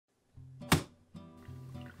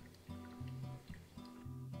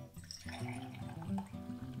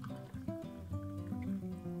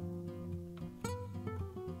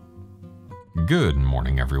Good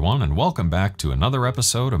morning everyone, and welcome back to another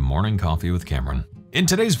episode of Morning Coffee with Cameron. In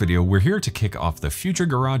today's video, we're here to kick off the Future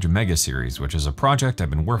Garage Mega Series, which is a project I've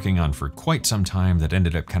been working on for quite some time that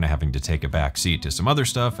ended up kind of having to take a back seat to some other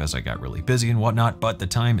stuff as I got really busy and whatnot, but the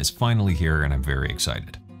time is finally here and I'm very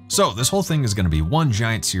excited. So this whole thing is going to be one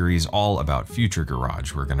giant series all about Future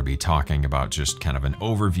Garage. We're going to be talking about just kind of an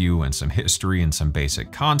overview and some history and some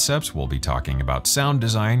basic concepts. We'll be talking about sound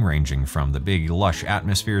design ranging from the big lush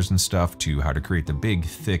atmospheres and stuff to how to create the big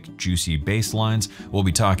thick juicy bass lines. We'll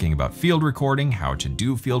be talking about field recording, how to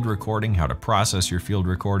do field recording, how to process your field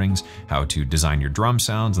recordings, how to design your drum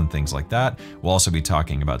sounds and things like that. We'll also be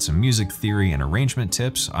talking about some music theory and arrangement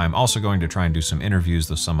tips. I'm also going to try and do some interviews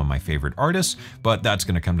with some of my favorite artists, but that's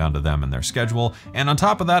going to come down to them and their schedule. And on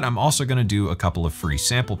top of that, I'm also going to do a couple of free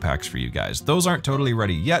sample packs for you guys. Those aren't totally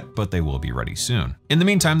ready yet, but they will be ready soon. In the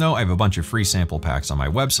meantime though, I have a bunch of free sample packs on my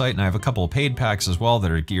website, and I have a couple of paid packs as well that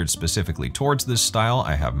are geared specifically towards this style.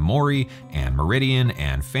 I have Mori and Meridian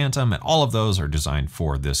and Phantom, and all of those are designed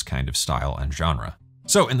for this kind of style and genre.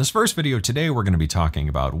 So in this first video today, we're going to be talking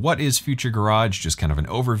about what is Future Garage, just kind of an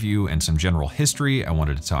overview and some general history. I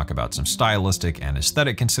wanted to talk about some stylistic and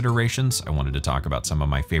aesthetic considerations. I wanted to talk about some of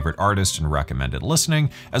my favorite artists and recommended listening,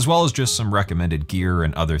 as well as just some recommended gear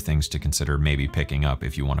and other things to consider maybe picking up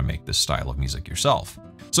if you want to make this style of music yourself.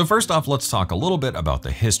 So first off, let's talk a little bit about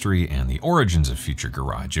the history and the origins of Future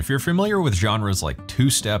Garage. If you're familiar with genres like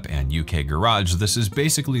two-step and UK Garage, this is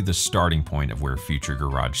basically the starting point of where Future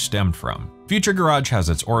Garage stemmed from. Future Garage has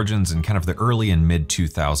its origins in kind of the early and mid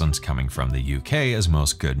 2000s, coming from the UK, as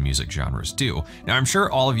most good music genres do. Now I'm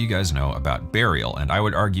sure all of you guys know about Burial, and I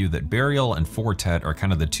would argue that Burial and Fortet are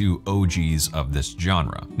kind of the two OGs of this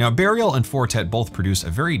genre. Now Burial and Fortet both produce a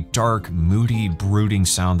very dark, moody, brooding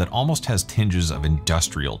sound that almost has tinges of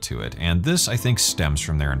industrial to it, and this I think stems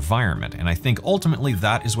from their environment, and I think ultimately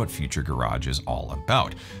that is what Future Garage is all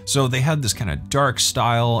about. So they had this kind of dark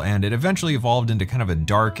style, and it eventually evolved into kind of a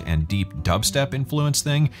dark and deep dubstep influence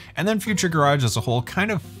thing, and then Future Garage as a whole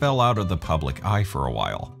kind of fell out of the public eye for a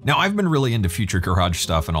while. Now I've been really into Future Garage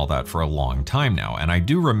stuff and all that for a long time now, and I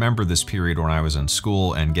do remember this period when I was in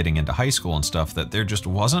school and getting into high school and stuff that there just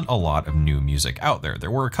wasn't a lot of new music out there.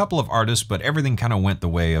 There were a couple of artists, but everything kind of went the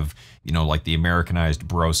way of, you know, like the Americanized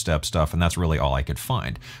bro step stuff, and that's really all I could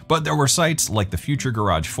find. But there were sites like the Future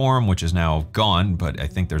Garage forum, which is now gone, but I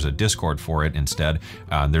think there's a Discord for it instead.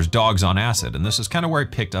 There's DAWg on Acid, and this is kind of where I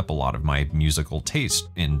picked up a lot of my musical taste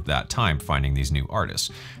in that time, finding these new artists.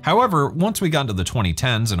 However, once we got into the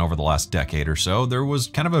 2010s and over the last decade or so, there was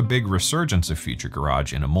kind of a big resurgence of Future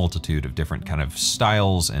Garage in a multitude of different kind of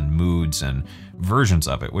styles and moods and versions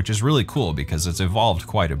of it, which is really cool because it's evolved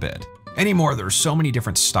quite a bit. Anymore, there's so many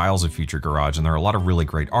different styles of Future Garage, and there are a lot of really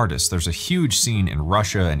great artists. There's a huge scene in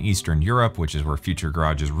Russia and Eastern Europe, which is where Future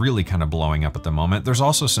Garage is really kind of blowing up at the moment. There's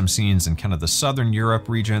also some scenes in kind of the Southern Europe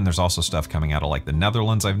region. There's also stuff coming out of like the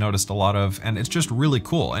Netherlands I've noticed a lot of, and it's just really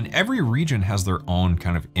cool. And every region has their own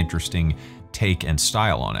kind of interesting take and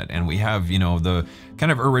style on it. And we have, you know, the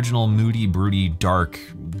kind of original moody, broody, dark,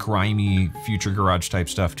 grimy Future Garage type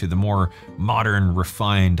stuff to the more modern,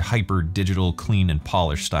 refined, hyper digital, clean and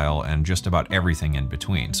polished style, and just about everything in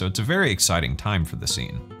between. So it's a very exciting time for the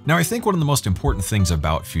scene. Now I think one of the most important things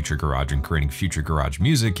about Future Garage and creating Future Garage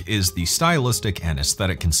music is the stylistic and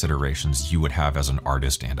aesthetic considerations you would have as an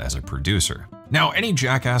artist and as a producer. Now, any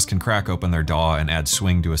jackass can crack open their DAW and add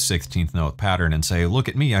swing to a 16th note pattern and say, look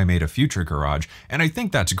at me, I made a Future Garage. And I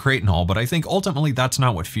think that's great and all, but I think ultimately that's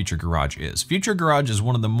not what Future Garage is. Future Garage is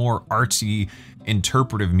one of the more artsy,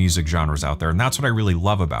 interpretive music genres out there, and that's what I really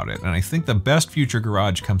love about it. And I think the best Future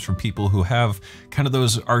Garage comes from people who have kind of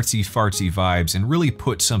those artsy fartsy vibes and really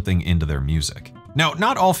put something into their music. Now,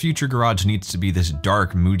 not all Future Garage needs to be this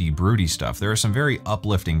dark, moody, broody stuff. There are some very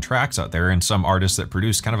uplifting tracks out there and some artists that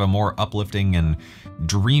produce kind of a more uplifting and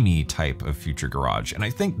dreamy type of Future Garage. And I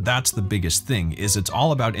think that's the biggest thing, is it's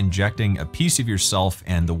all about injecting a piece of yourself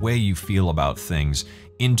and the way you feel about things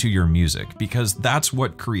into your music, because that's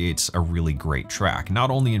what creates a really great track,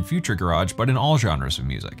 not only in Future Garage, but in all genres of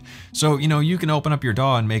music. So, you know, you can open up your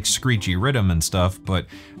DAW and make screechy rhythm and stuff, but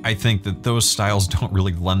I think that those styles don't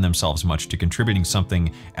really lend themselves much to contributing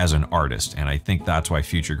something as an artist. And I think that's why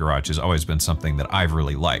Future Garage has always been something that I've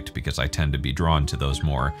really liked, because I tend to be drawn to those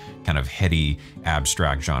more kind of heady,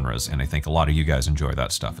 abstract genres. And I think a lot of you guys enjoy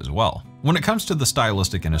that stuff as well. When it comes to the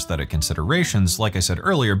stylistic and aesthetic considerations, like I said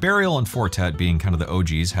earlier, Burial and Fortet, being kind of the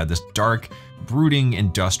OGs, had this dark, brooding,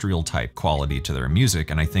 industrial type quality to their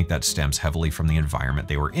music, and I think that stems heavily from the environment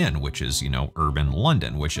they were in, which is, you know, urban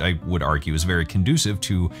London, which I would argue is very conducive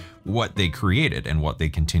to what they created and what they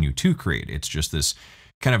continue to create. It's just this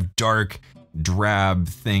kind of dark, drab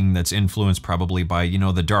thing that's influenced probably by, you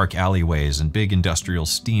know, the dark alleyways and big industrial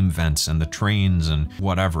steam vents and the trains and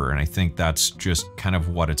whatever. And I think that's just kind of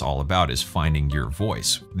what it's all about, is finding your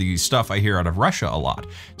voice. The stuff I hear out of Russia a lot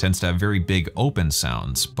tends to have very big open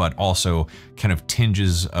sounds, but also kind of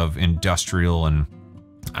tinges of industrial and,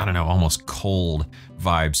 I don't know, almost cold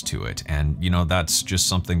vibes to it. And, you know, that's just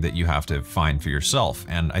something that you have to find for yourself.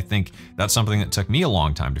 And I think that's something that took me a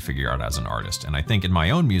long time to figure out as an artist. And I think in my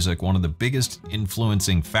own music, one of the biggest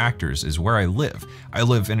influencing factors is where I live. I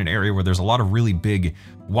live in an area where there's a lot of really big,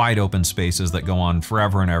 wide open spaces that go on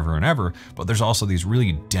forever and ever and ever, but there's also these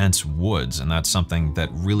really dense woods, and that's something that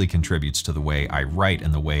really contributes to the way I write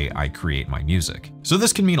and the way I create my music. So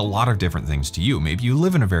this can mean a lot of different things to you. Maybe you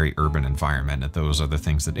live in a very urban environment and those are the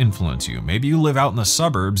things that influence you. Maybe you live out in the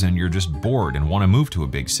suburbs and you're just bored and want to move to a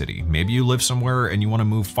big city. Maybe you live somewhere and you want to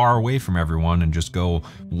move far away from everyone and just go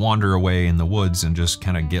wander away in the woods and just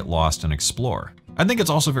kind of get lost and explore. I think it's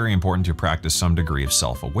also very important to practice some degree of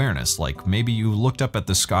self-awareness. Like maybe you looked up at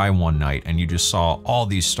the sky one night and you just saw all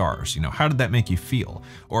these stars. You know, how did that make you feel?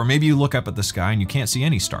 Or maybe you look up at the sky and you can't see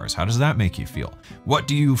any stars. How does that make you feel? What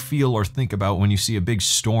do you feel or think about when you see a big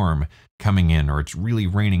storm coming in or it's really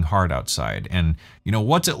raining hard outside? And, you know,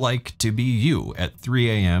 what's it like to be you at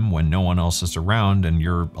 3 a.m. when no one else is around and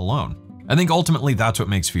you're alone? I think ultimately that's what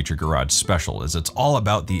makes Future Garage special, is it's all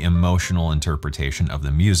about the emotional interpretation of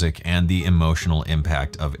the music and the emotional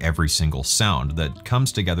impact of every single sound that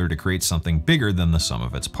comes together to create something bigger than the sum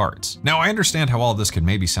of its parts. Now, I understand how all this could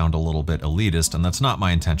maybe sound a little bit elitist, and that's not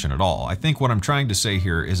my intention at all. I think what I'm trying to say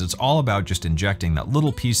here is it's all about just injecting that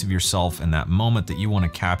little piece of yourself in that moment that you want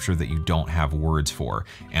to capture that you don't have words for.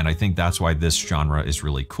 And I think that's why this genre is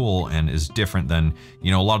really cool and is different than,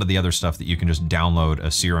 you know, a lot of the other stuff that you can just download a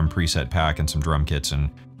Serum preset pack and some drum kits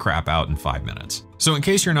and crap out in 5 minutes. So in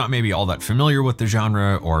case you're not maybe all that familiar with the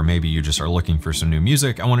genre, or maybe you just are looking for some new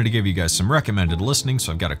music, I wanted to give you guys some recommended listening,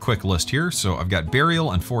 so I've got a quick list here. So I've got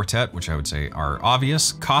Burial and Fortet, which I would say are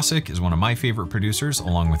obvious. Kosikk is one of my favorite producers,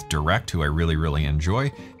 along with Direct, who I really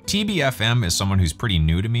enjoy. TBFM is someone who's pretty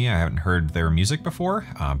new to me. I haven't heard their music before,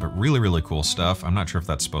 but really cool stuff. I'm not sure if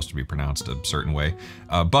that's supposed to be pronounced a certain way.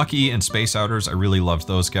 Bucky and Spaceouters, I really loved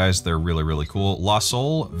those guys. They're really cool. La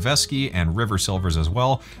Soul, Vesky, and River Silvers as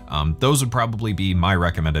well. Those would probably be my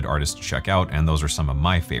recommended artists to check out, and those are some of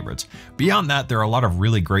my favorites. Beyond that, there are a lot of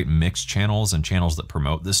really great mixed channels and channels that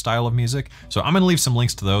promote this style of music, so I'm gonna leave some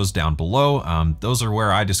links to those down below. Those are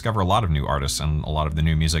where I discover a lot of new artists and a lot of the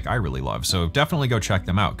new music I really love, so definitely go check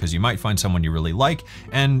them out, because you might find someone you really like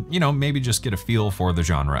and, you know, maybe just get a feel for the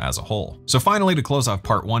genre as a whole. So finally, to close off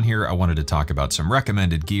part 1 here, I wanted to talk about some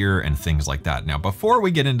recommended gear and things like that. Now, before we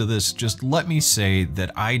get into this, just let me say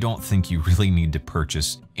that I don't think you really need to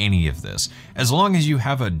purchase any of this. As long as you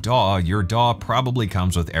have a DAW, your DAW probably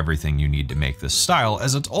comes with everything you need to make this style,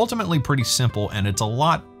 as it's ultimately pretty simple and it's a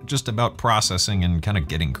lot just about processing and kind of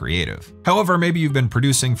getting creative. However, maybe you've been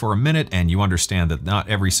producing for a minute and you understand that not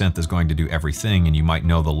every synth is going to do everything, and you might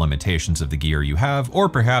know the limitations of the gear you have, or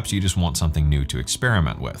perhaps you just want something new to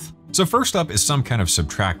experiment with. So first up is some kind of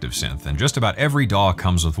subtractive synth, and just about every DAW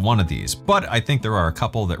comes with one of these, but I think there are a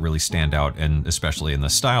couple that really stand out, and especially in the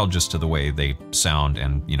style, just to the way they sound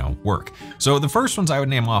and, you know, work. So the first ones I would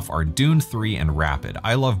name off are Dune 3 and Rapid.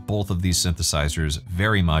 I love both of these synthesizers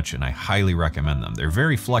very much, and I highly recommend them. They're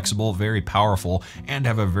very flexible, very powerful, and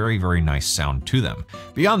have a very nice sound to them.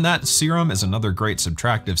 Beyond that, Serum is another great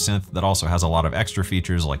subtractive synth that also has a lot of extra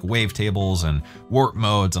features like wavetables and warp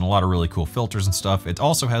modes and a lot of really cool filters and stuff. It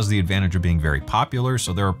also has the advantage of being very popular,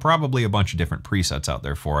 so there are probably a bunch of different presets out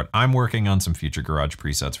there for it. I'm working on some Future Garage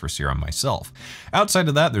presets for Serum myself. Outside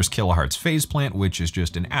of that, there's Kiloheart's Phase Plant, which is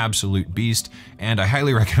just an absolute beast, and I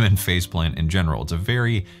highly recommend Phase Plant in general. It's a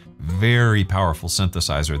very powerful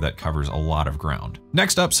synthesizer that covers a lot of ground.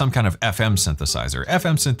 Next up, some kind of FM synthesizer.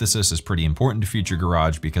 FM synthesis is pretty important to Future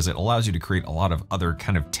Garage because it allows you to create a lot of other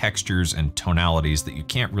kind of textures and tonalities that you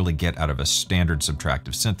can't really get out of a standard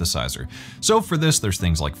subtractive synthesizer. So for this, there's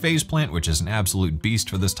things like Phase Plant, which is an absolute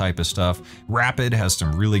beast for this type of stuff. Rapid has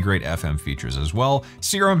some really great FM features as well.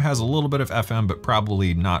 Serum has a little bit of FM, but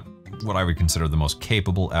probably not what I would consider the most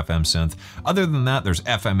capable FM synth. Other than that, there's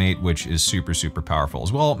FM8, which is super powerful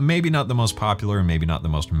as well. Maybe not the most popular, maybe not the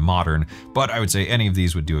most modern, but I would say any of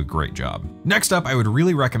these would do a great job. Next up, I would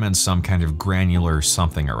really recommend some kind of granular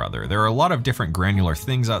something or other. There are a lot of different granular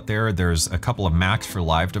things out there. There's a couple of Macs for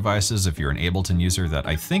Live devices if you're an Ableton user that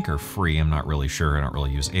I think are free. I'm not really sure, I don't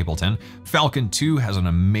really use Ableton. Falcon 2 has an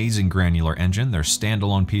amazing granular engine. There's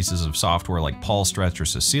standalone pieces of software like Paul Stretch or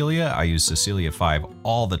Cecilia. I use Cecilia 5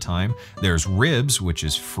 all the time. time. There's Ribs, which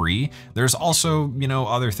is free. There's also, you know,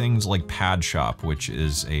 other things like Pad Shop, which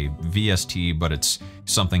is a VST, but it's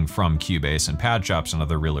something from Cubase, and Pad Shop's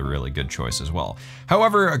another really good choice as well.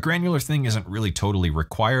 However, a granular thing isn't really totally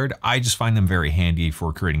required. I just find them very handy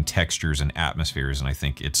for creating textures and atmospheres, and I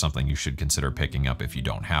think it's something you should consider picking up if you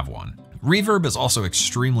don't have one. Reverb is also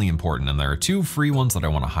extremely important, and there are two free ones that I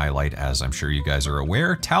want to highlight, as I'm sure you guys are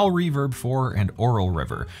aware: Tal Reverb 4 and Oral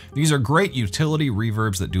River. These are great utility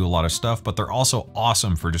reverbs that do a lot of stuff, but they're also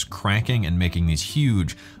awesome for just cranking and making these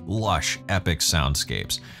huge, lush, epic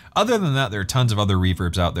soundscapes. Other than that, there are tons of other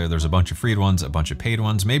reverbs out there. There's a bunch of free ones, a bunch of paid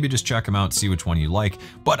ones. Maybe just check them out, see which one you like.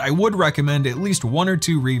 But I would recommend at least 1 or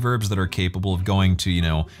 2 reverbs that are capable of going to, you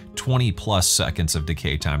know, 20+ seconds of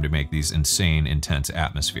decay time to make these insane, intense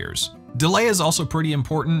atmospheres. Delay is also pretty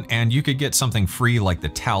important, and you could get something free like the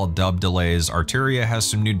Tal Dub delays. Arturia has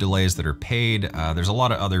some new delays that are paid. There's a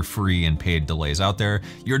lot of other free and paid delays out there.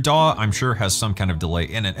 Your DAW, I'm sure, has some kind of delay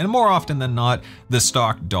in it, and more often than not, the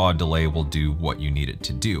stock DAW delay will do what you need it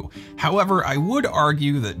to do. However, I would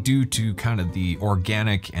argue that due to kind of the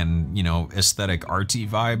organic and, you know, aesthetic artsy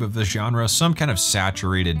vibe of the genre, some kind of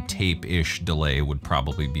saturated tape-ish delay would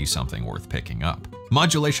probably be something worth picking up.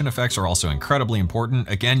 Modulation effects are also incredibly important.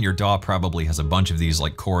 Again, your DAW probably has a bunch of these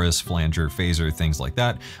like chorus, flanger, phaser, things like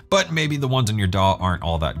that, but maybe the ones in your DAW aren't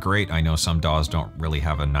all that great. I know some DAWs don't really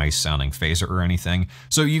have a nice sounding phaser or anything,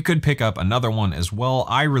 so you could pick up another one as well.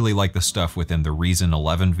 I really like the stuff within the Reason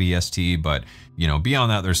 11 VST, but you know,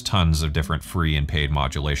 beyond that, there's tons of different free and paid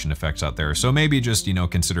modulation effects out there, so maybe just, you know,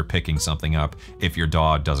 consider picking something up if your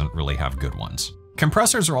DAW doesn't really have good ones.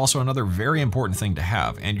 Compressors are also another very important thing to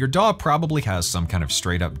have, and your DAW probably has some kind of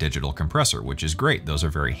straight up digital compressor, which is great. Those are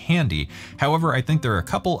very handy. However, I think there are a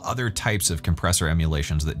couple other types of compressor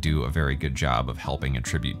emulations that do a very good job of helping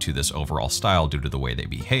attribute to this overall style due to the way they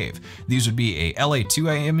behave. These would be a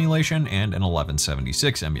LA2A emulation and an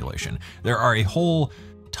 1176 emulation. There are a whole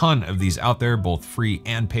ton of these out there, both free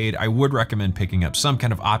and paid. I would recommend picking up some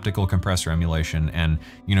kind of optical compressor emulation and,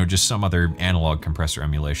 you know, just some other analog compressor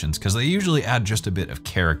emulations, because they usually add just a bit of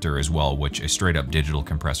character as well, which a straight up digital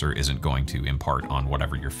compressor isn't going to impart on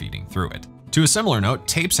whatever you're feeding through it. To a similar note,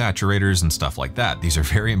 tape saturators and stuff like that. These are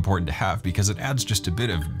very important to have because it adds just a bit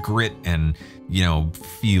of grit and, you know,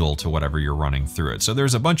 feel to whatever you're running through it. So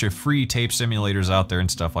there's a bunch of free tape simulators out there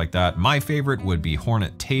and stuff like that. My favorite would be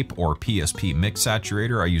Hornet Tape or PSP Mix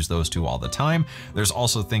Saturator. I use those two all the time. There's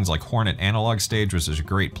also things like Hornet Analog Stage, which is a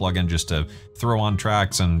great plugin just to throw on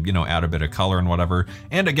tracks and, you know, add a bit of color and whatever.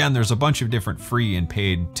 And again, there's a bunch of different free and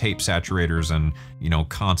paid tape saturators and, you know,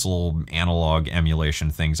 console analog emulation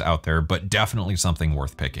things out there, but definitely something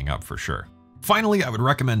worth picking up for sure. Finally, I would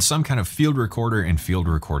recommend some kind of field recorder and field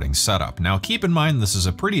recording setup. Now, keep in mind, this is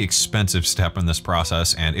a pretty expensive step in this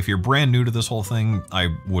process, and if you're brand new to this whole thing,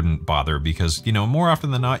 I wouldn't bother because, you know, more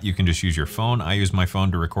often than not, you can just use your phone. I use my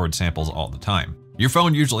phone to record samples all the time. Your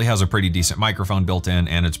phone usually has a pretty decent microphone built in,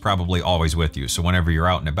 and it's probably always with you. So whenever you're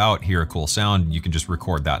out and about, hear a cool sound, you can just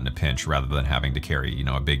record that in a pinch rather than having to carry, you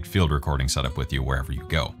know, a big field recording setup with you wherever you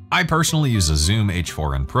go. I personally use a Zoom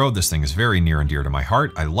H4n Pro. This thing is very near and dear to my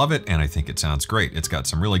heart. I love it, and I think it sounds great. It's got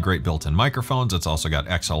some really great built-in microphones. It's also got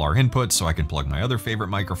XLR inputs, so I can plug my other favorite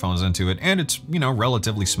microphones into it, and it's, you know,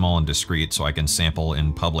 relatively small and discreet, so I can sample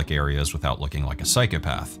in public areas without looking like a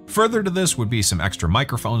psychopath. Further to this would be some extra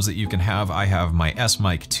microphones that you can have. I have my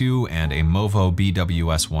S-Mic 2 and a Movo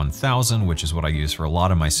BWS 1000, which is what I use for a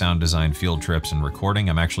lot of my sound design field trips and recording.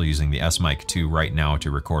 I'm actually using the S-Mic 2 right now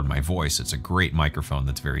to record my voice. It's a great microphone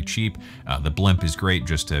that's very cheap. The blimp is great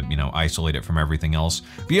just to, you know, isolate it from everything else.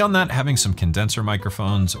 Beyond that, having some condenser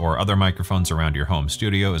microphones or other microphones around your home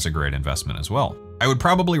studio is a great investment as well. I would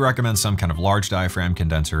probably recommend some kind of large diaphragm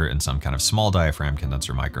condenser and some kind of small diaphragm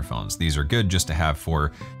condenser microphones. These are good just to have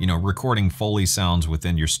for, you know, recording Foley sounds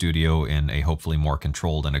within your studio in a hopefully more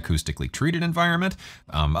controlled and acoustically treated environment.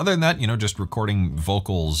 Other than that, you know, just recording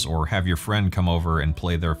vocals or have your friend come over and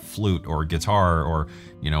play their flute or guitar or,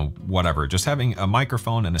 you know, whatever. Just having a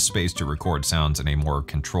microphone and a space to record sounds in a more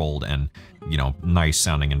controlled and, you know, nice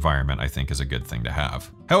sounding environment, I think is a good thing to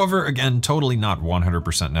have. However, again, totally not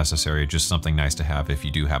 100% necessary, just something nice to have if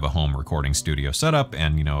you do have a home recording studio setup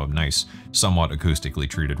and, you know, a nice, somewhat acoustically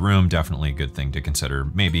treated room. Definitely a good thing to consider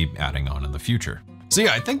maybe adding on in the future. So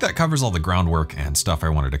yeah, I think that covers all the groundwork and stuff I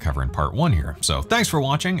wanted to cover in part 1 here. So thanks for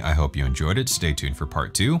watching. I hope you enjoyed it. Stay tuned for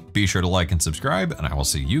part 2. Be sure to like and subscribe, and I will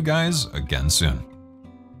see you guys again soon.